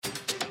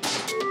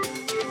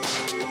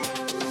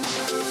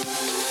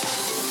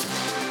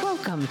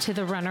to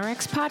the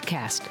RunnerX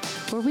podcast,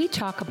 where we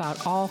talk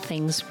about all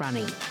things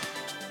running.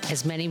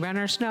 As many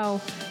runners know,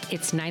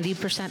 it's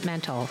 90%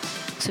 mental.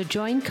 So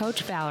join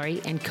Coach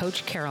Valerie and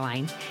Coach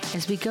Caroline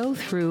as we go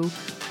through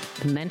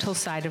the mental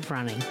side of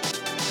running.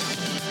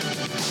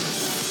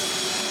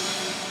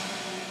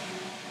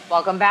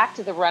 Welcome back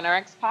to the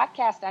RunnerX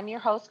podcast. I'm your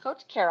host,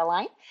 Coach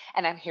Caroline,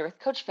 and I'm here with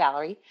Coach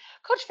Valerie.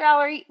 Coach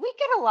Valerie, we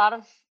get a lot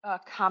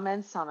of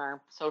comments on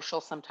our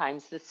social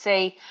sometimes that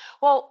say,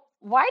 well,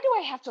 why do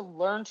I have to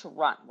learn to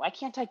run? Why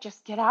can't I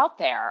just get out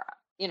there?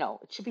 You know,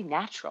 it should be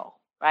natural,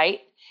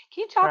 right?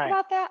 Can you talk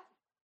about that?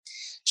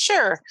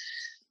 Sure.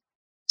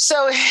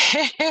 So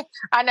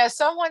I know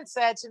someone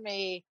said to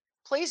me,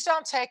 please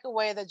don't take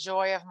away the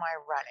joy of my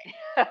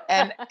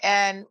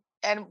running.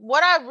 And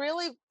what I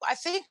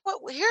think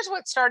here's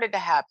what started to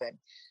happen.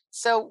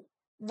 So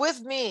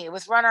with me,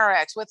 with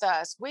RunRx, with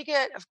us, we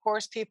get, of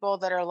course, people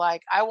that are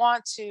like, I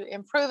want to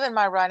improve in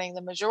my running.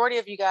 The majority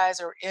of you guys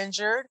are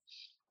injured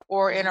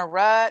or in a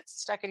rut,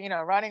 stuck in,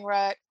 a running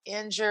rut,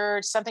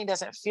 injured, something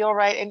doesn't feel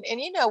right. And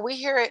we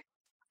hear it.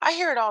 I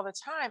hear it all the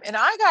time. And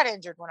I got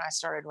injured when I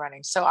started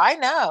running. So I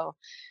know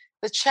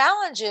the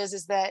challenge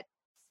is that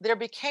there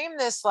became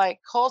this like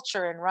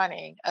culture in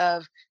running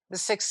of the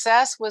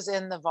success was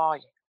in the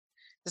volume.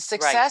 The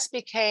success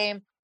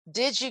became,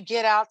 did you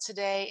get out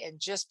today and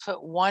just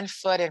put one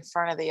foot in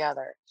front of the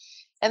other?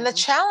 And the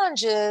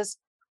challenge is,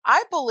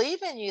 I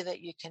believe in you that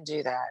you can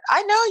do that.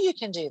 I know you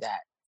can do that.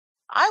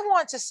 I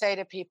want to say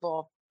to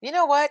people, you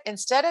know what?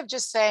 Instead of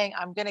just saying,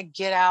 I'm going to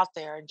get out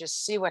there and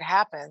just see what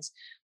happens,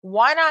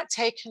 why not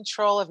take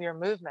control of your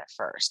movement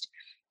first?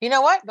 You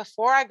know what?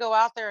 Before I go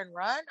out there and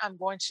run, I'm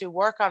going to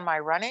work on my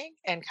running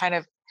and kind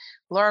of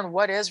learn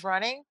what is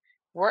running.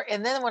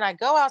 And then when I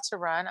go out to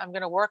run, I'm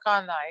going to work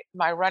on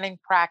my running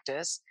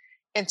practice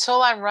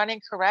until I'm running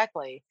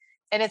correctly.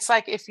 And it's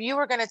like, if you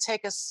were going to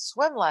take a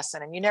swim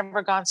lesson and you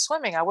never gone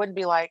swimming, I wouldn't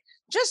be like,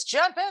 just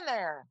jump in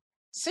there,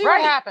 see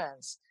what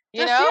happens.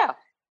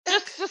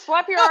 Just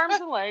flap your arms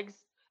and legs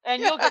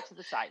and you'll get to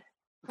the side.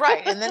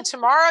 Right. And then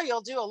tomorrow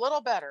you'll do a little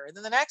better. And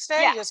then the next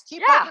day, you just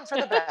keep hoping for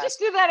the best. Just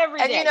do that every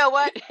day. And you know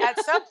what? At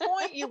some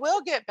point you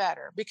will get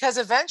better because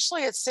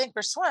eventually it's sink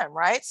or swim,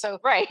 right? So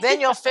then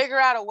you'll figure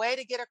out a way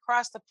to get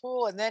across the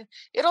pool and then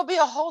it'll be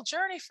a whole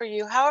journey for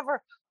you.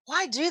 However,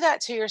 why do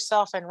that to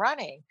yourself in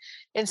running?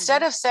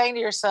 Instead of saying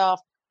to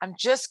yourself, I'm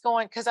just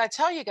going, because I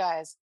tell you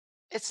guys,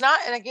 it's not,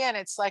 and again,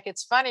 it's like,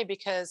 it's funny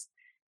because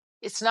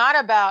it's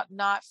not about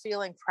not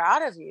feeling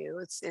proud of you.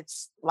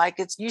 It's like,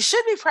 you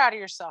should be proud of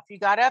yourself. You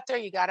got up there,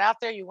 you got out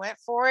there, you went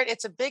for it.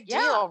 It's a big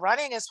deal.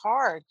 Running is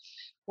hard.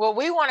 What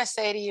we want to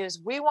say to you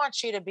is we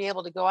want you to be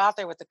able to go out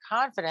there with the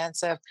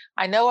confidence of,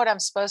 I know what I'm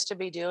supposed to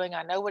be doing.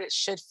 I know what it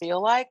should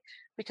feel like,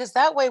 because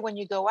that way, when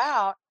you go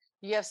out,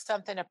 you have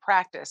something to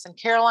practice. And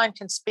Caroline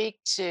can speak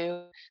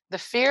to the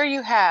fear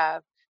you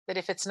have that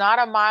if it's not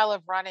a mile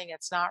of running,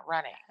 it's not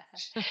running.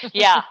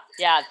 Yeah.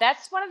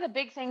 That's one of the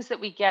big things that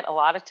we get a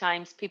lot of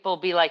times. People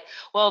be like,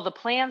 well, the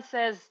plan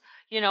says,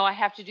 I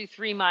have to do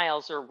 3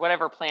 miles or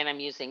whatever plan I'm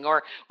using.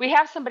 Or we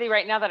have somebody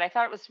right now that I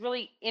thought it was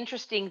really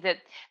interesting that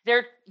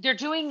they're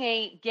doing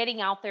a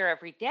getting out there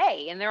every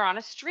day and they're on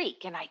a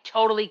streak. And I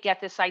totally get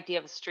this idea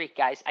of a streak,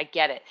 guys. I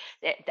get it.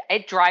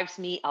 It drives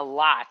me a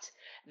lot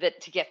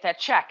to get that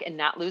check and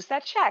not lose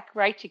that check,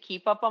 right? To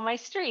keep up on my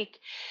streak.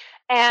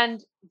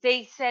 And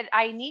they said,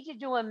 I need to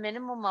do a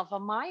minimum of a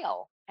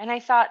mile. And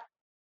I thought,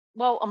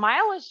 well, a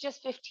mile is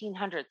just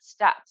 1,500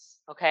 steps.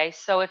 Okay.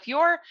 So if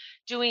you're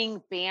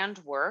doing band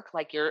work,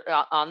 like you're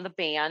on the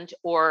band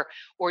or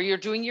you're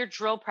doing your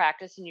drill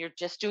practice and you're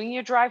just doing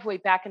your driveway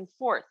back and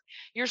forth,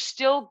 you're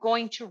still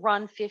going to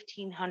run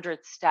 1,500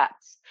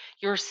 steps.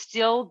 You're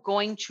still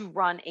going to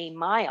run a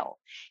mile.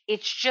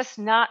 It's just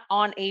not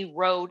on a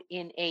road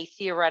in a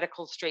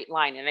theoretical straight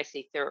line. And I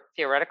say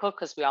theoretical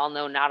because we all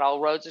know not all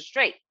roads are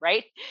straight,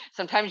 right?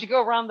 Sometimes you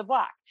go around the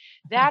block.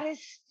 That is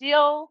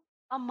still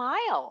a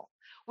mile.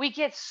 We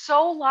get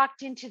so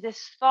locked into this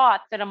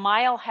thought that a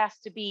mile has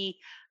to be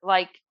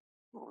like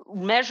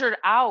measured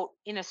out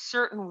in a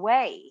certain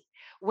way.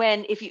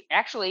 When if you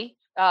actually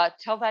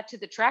tell that to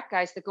the track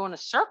guys that go in a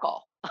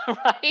circle,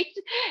 right?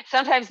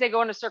 Sometimes they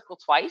go in a circle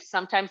twice.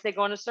 Sometimes they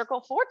go in a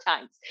circle 4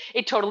 times.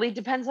 It totally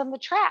depends on the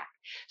track.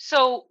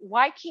 So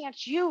why can't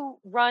you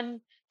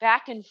run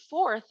back and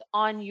forth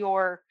on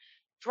your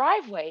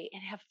driveway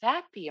and have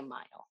that be a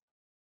mile?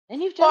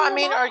 Then you've done a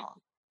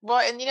mile. Well,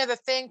 and the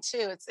thing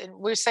too, and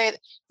we say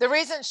the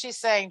reason she's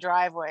saying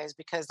driveway is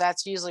because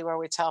that's usually where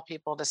we tell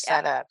people to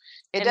set up.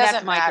 It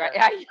doesn't matter.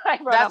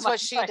 That's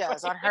what she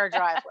does on her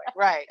driveway.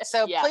 Right.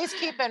 So please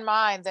keep in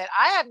mind that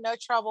I have no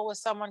trouble with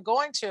someone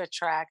going to a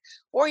track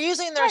or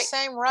using their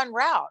same run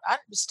route.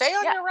 Stay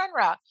on your run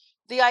route.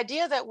 The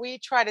idea that we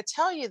try to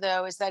tell you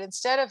though, is that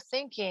instead of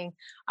thinking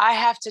I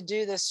have to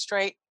do this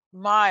straight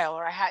mile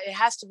or it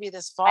has to be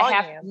this volume.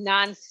 I have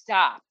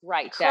nonstop,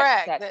 right?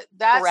 Correct.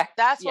 That's correct.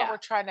 That's what we're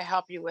trying to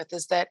help you with,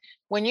 is that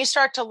when you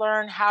start to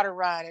learn how to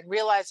run and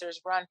realize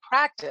there's run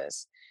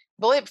practice,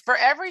 believe for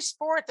every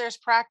sport there's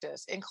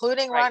practice,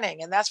 including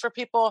running, and that's where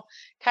people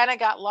kind of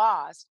got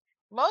lost.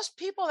 most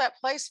people that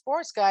play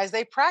sports, guys,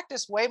 they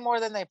practice way more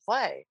than they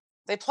play.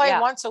 They play Yeah.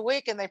 once a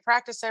week and they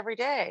practice every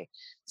day.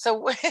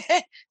 So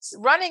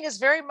running is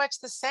very much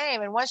the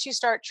same. And once you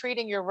start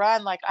treating your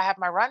run like I have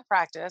my run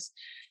practice,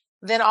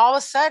 then all of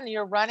a sudden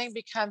your running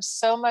becomes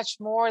so much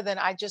more than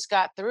I just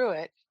got through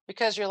it,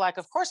 because you're like,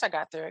 of course I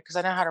got through it because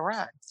I know how to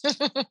run.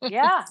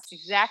 Yeah,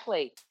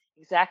 exactly.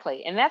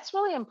 Exactly. And that's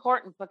really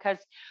important because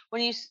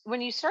when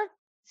you start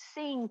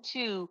seeing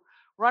too,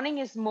 running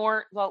is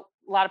more, well,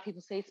 a lot of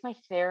people say it's my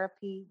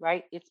therapy,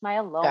 right? It's my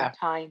alone Yeah.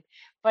 time,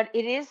 but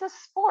it is a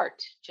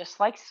sport, just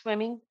like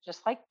swimming,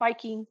 just like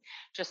biking,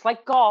 just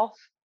like golf,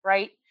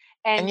 right?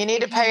 And And you need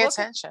to if you pay look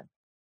at attention.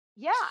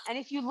 yeah, and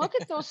if you look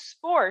at those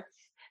sports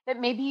that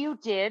maybe you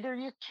did or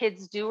your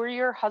kids do or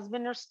your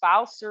husband or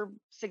spouse or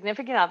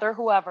significant other,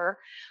 whoever,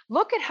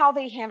 look at how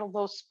they handle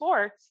those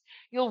sports.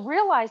 You'll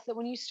realize that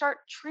when you start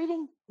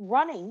treating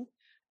running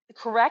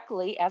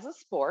correctly as a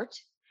sport,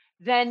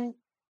 then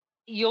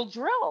you'll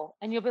drill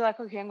and you'll be like,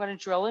 okay, I'm going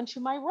to drill into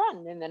my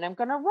run and then I'm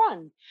going to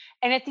run.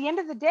 And at the end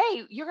of the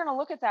day, you're going to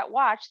look at that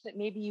watch that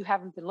maybe you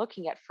haven't been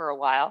looking at for a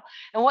while.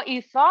 And what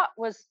you thought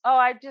was, oh,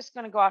 I'm just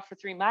going to go out for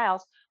 3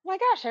 miles. Oh my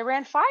gosh, I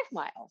ran 5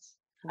 miles.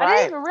 I didn't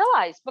Right. even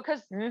realize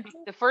because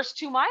Mhm. the first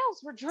 2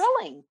 miles were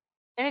drilling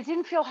and it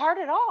didn't feel hard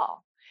at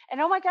all. And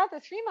oh my God, the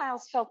 3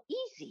 miles felt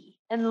easy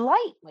and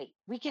lightweight.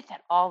 We get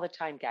that all the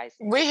time, guys.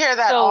 We hear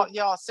that all, So,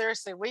 y'all.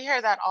 Seriously, we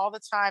hear that all the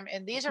time.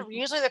 And these are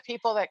usually the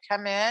people that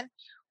come in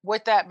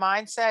with that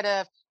mindset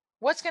of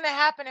what's going to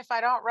happen if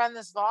I don't run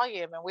this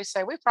volume. And we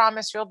say, we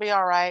promise you'll be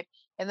all right.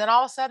 And then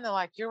all of a sudden they're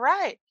like, you're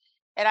right.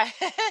 And I,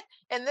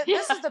 and this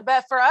yeah. is the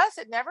best for us.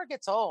 It never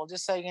gets old.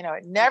 Just so you know,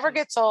 it never Mm-mm.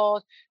 gets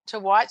old to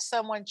watch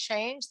someone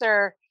change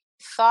their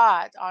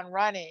thought on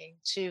running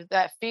to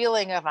that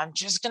feeling of I'm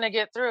just going to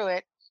get through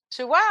it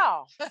to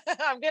wow,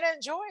 I'm going to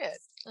enjoy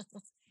it.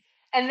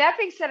 And that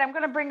being said, I'm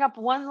going to bring up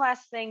one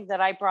last thing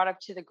that I brought up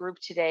to the group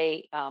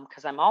today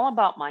because I'm all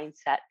about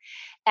mindset.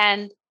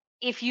 And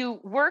if you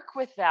work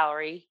with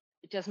Valerie,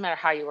 it doesn't matter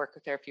how you work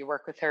with her. If you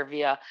work with her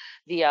via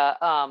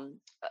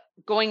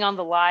going on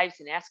the lives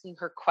and asking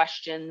her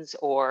questions,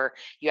 or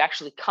you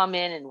actually come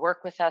in and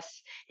work with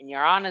us and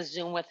you're on a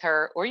Zoom with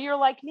her, or you're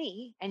like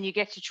me and you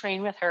get to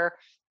train with her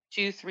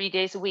 2, 3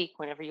 days a week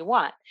whenever you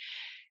want,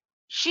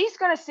 she's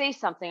going to say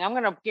something. I'm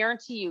going to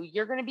guarantee you,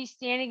 you're going to be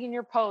standing in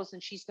your pose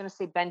and she's going to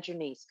say, bend your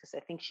knees. Because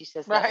I think she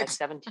says that like Right.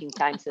 17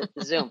 times at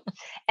the Zoom.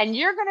 And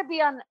you're going to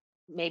be on,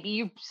 maybe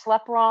you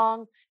slept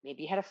wrong.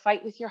 Maybe you had a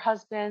fight with your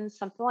husband,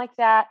 something like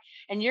that.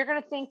 And you're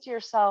going to think to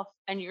yourself,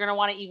 and you're going to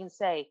want to even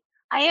say,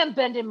 I am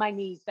bending my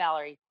knees,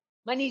 Valerie.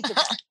 My knees are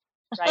bent,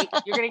 right?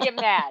 You're going to get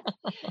mad.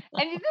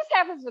 And this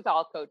happens with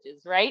all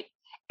coaches, right?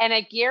 And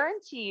I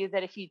guarantee you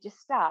that if you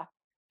just stop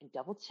and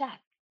double check,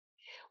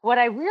 what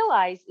I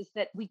realize is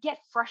that we get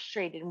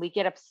frustrated and we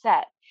get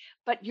upset,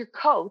 but your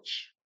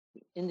coach,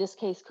 in this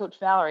case, Coach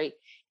Valerie,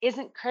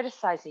 isn't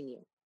criticizing you.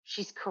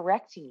 She's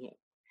correcting you.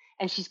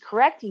 And she's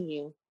correcting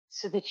you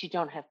so that you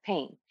don't have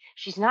pain.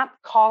 She's not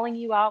calling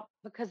you out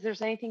because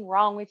there's anything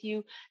wrong with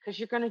you, because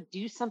you're going to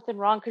do something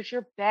wrong, because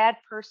you're a bad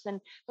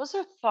person. Those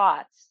are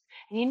thoughts.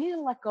 And you need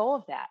to let go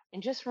of that.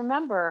 And just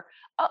remember,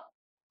 oh,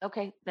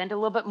 okay, bend a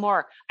little bit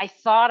more. I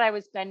thought I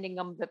was bending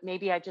them, but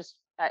maybe I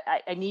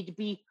need to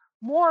be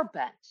more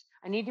bent.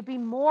 I need to be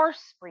more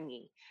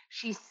springy.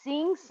 She's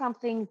seeing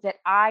something that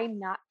I'm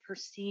not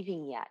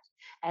perceiving yet.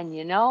 And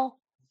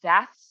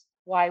that's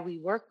why we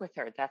work with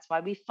her. That's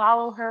why we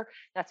follow her.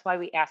 That's why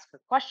we ask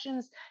her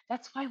questions.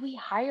 That's why we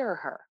hire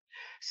her.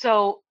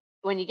 So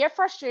when you get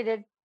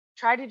frustrated,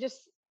 try to just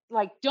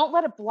like don't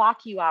let it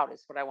block you out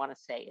is what I want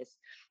to say is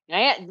I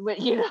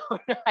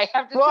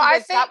have to Well, I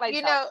sometimes think, stop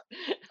myself.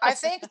 I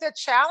think the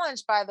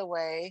challenge, by the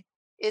way,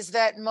 is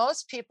that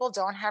most people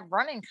don't have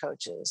running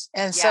coaches.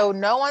 And Yes. so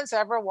no one's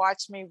ever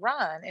watched me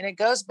run. And it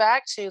goes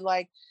back to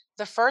like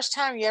the first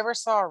time you ever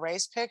saw a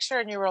race picture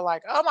and you were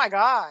like, oh my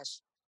gosh,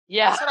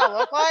 Yeah. that's what I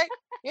look like.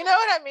 You know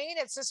what I mean?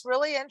 It's just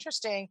really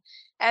interesting.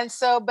 And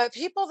so, but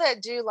people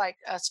that do like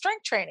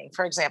strength training,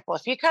 for example,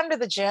 if you come to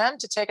the gym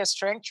to take a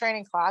strength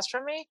training class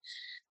from me,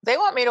 they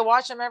want me to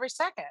watch them every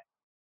second.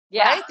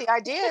 Yeah. Right? The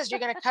idea is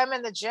you're going to come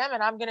in the gym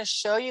and I'm going to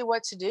show you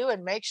what to do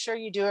and make sure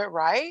you do it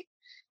right.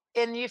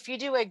 And if you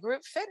do a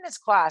group fitness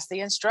class, the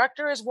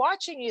instructor is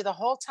watching you the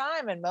whole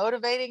time and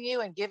motivating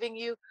you and giving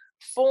you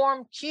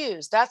form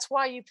cues. That's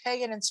why you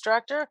pay an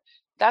instructor.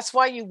 That's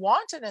why you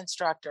want an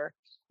instructor.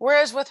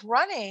 Whereas with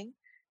running,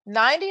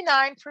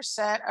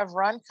 99% of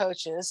run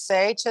coaches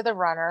say to the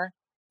runner,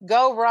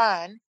 go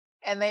run.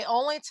 And they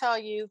only tell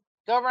you,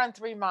 go run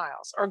 3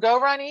 miles or go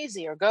run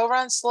easy or go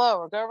run slow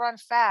or go run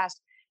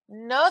fast.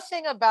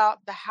 Nothing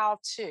about the how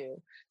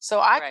to. So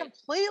I Right.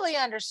 completely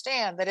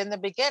understand that in the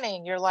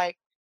beginning, you're like,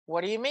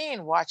 what do you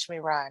mean watch me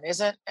run?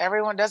 Doesn't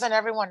everyone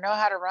know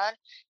how to run?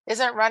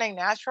 Isn't running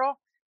natural?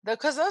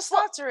 Because those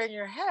Well, thoughts are in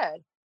your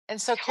head.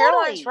 And so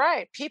Caroline's totally.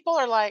 right. People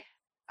are like,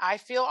 I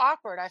feel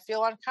awkward. I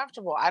feel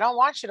uncomfortable. I don't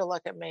want you to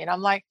look at me. And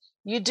I'm like,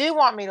 you do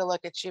want me to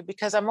look at you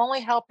because I'm only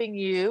helping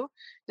you.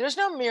 There's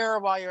no mirror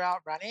while you're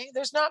out running.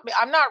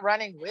 I'm not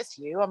running with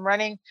you. I'm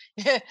running.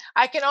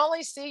 I can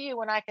only see you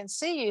when I can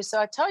see you. So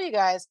I tell you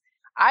guys,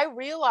 I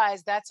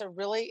realize that's a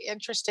really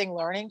interesting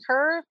learning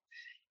curve.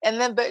 And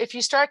then, but if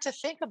you start to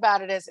think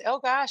about it as, oh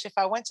gosh, if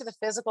I went to the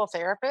physical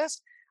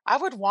therapist, I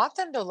would want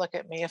them to look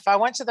at me. If I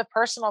went to the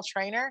personal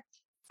trainer,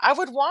 I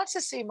would want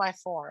to see my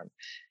form.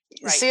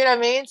 Right. See what I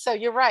mean? So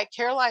you're right,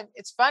 Caroline.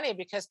 It's funny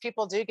because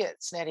people do get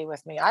snitty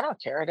with me. I don't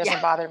care. It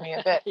doesn't bother me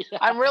a bit. Yeah.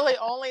 I'm really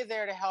only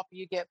there to help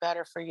you get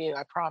better for you.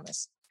 I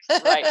promise.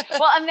 Right.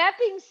 Well, and that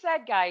being said,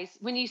 guys,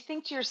 when you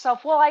think to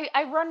yourself, well,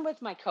 I run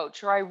with my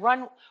coach or I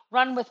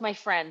run with my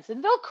friends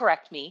and they'll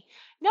correct me.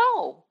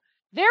 No,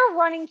 they're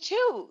running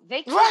too.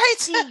 They can't Right.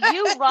 see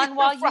you run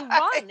while you Right.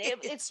 run.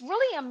 It's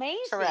really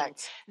amazing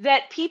Correct.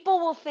 that people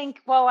will think,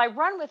 well, I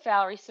run with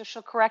Valerie, so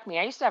she'll correct me.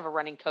 I used to have a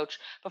running coach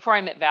before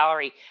I met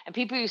Valerie, and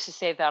people used to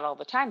say that all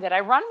the time, that I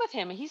run with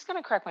him and he's going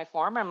to correct my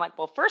form. I'm like,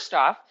 well, first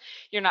off,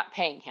 you're not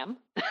paying him.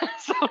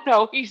 So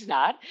no, he's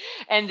not.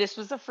 And this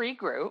was a free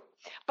group,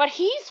 but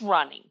he's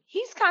running.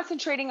 He's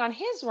concentrating on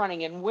his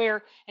running and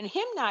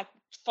him not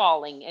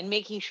falling and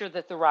making sure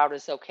that the route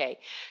is okay.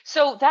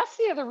 So that's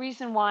the other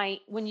reason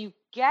why when you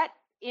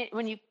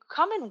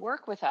come and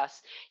work with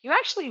us, you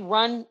actually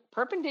run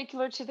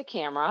perpendicular to the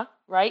camera,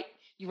 right?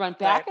 You run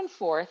back Right. and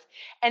forth,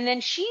 and then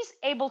she's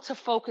able to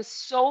focus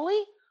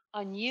solely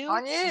on you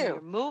On and your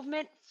you.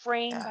 movement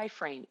frame Yeah. by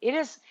frame. It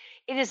is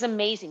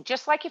amazing.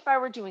 Just like if I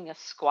were doing a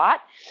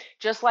squat,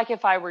 just like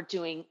if I were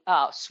doing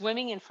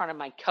swimming in front of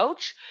my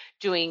coach,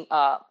 doing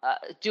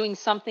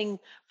something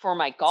for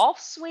my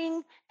golf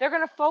swing, they're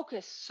going to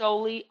focus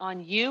solely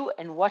on you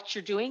and what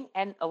you're doing.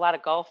 And a lot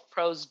of golf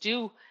pros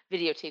do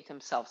videotape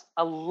themselves.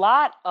 A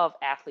lot of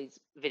athletes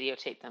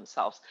videotape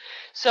themselves.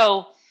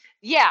 So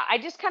yeah, I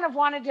just kind of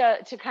wanted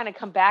to kind of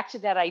come back to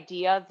that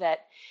idea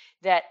that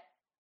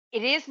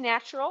it is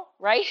natural,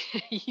 right?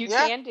 You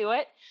Yeah. can do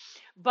it,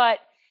 but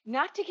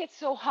not to get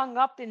so hung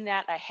up in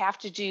that I have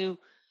to do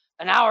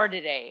an hour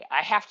today.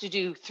 I have to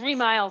do 3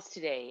 miles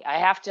today. I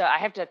have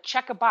to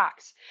check a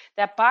box.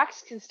 That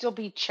box can still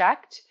be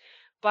checked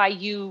by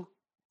you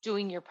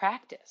doing your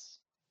practice.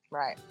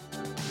 Right.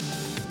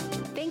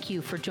 Thank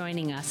you for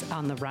joining us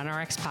on the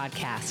RunRx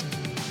podcast.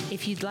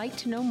 If you'd like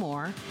to know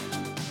more,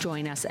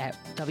 join us at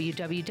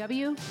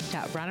www.runrx.fit.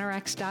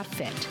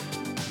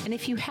 And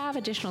if you have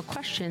additional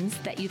questions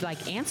that you'd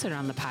like answered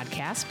on the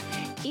podcast,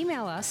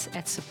 email us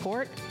at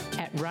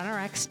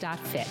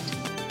support@runrx.fit.